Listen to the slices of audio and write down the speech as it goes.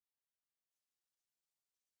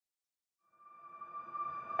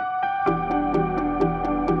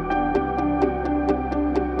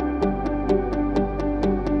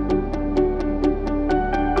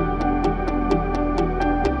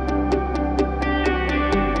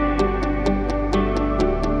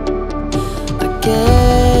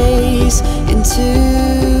gaze into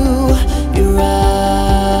your eyes.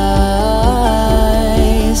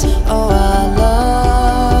 Oh, I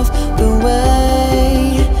love the way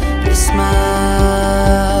you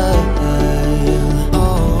smile.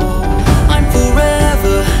 Oh, I'm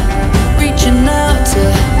forever reaching out to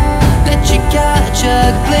let you catch a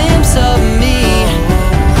glimpse of me.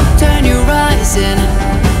 Turn your eyes in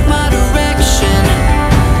my direction.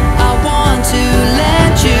 I want to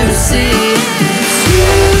let you see. You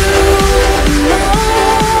belong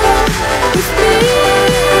with me,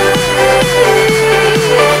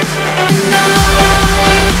 and I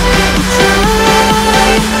will try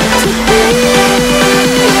to be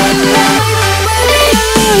alive when the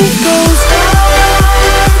earth goes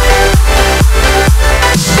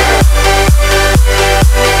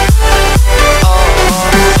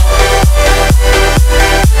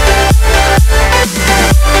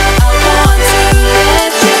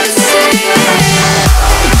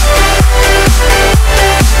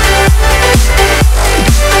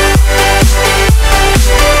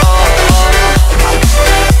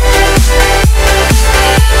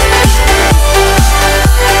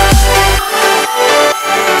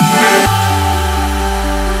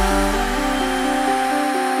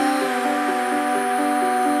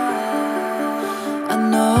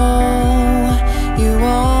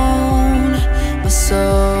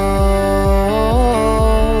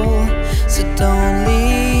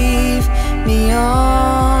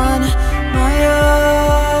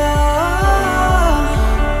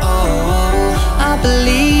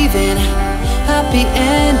happy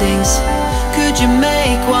endings. Could you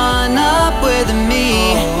make one up with me?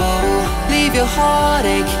 Leave your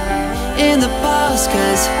heartache in the past,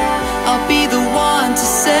 'cause I'll be the one to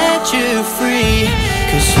set you free.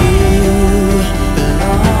 'Cause you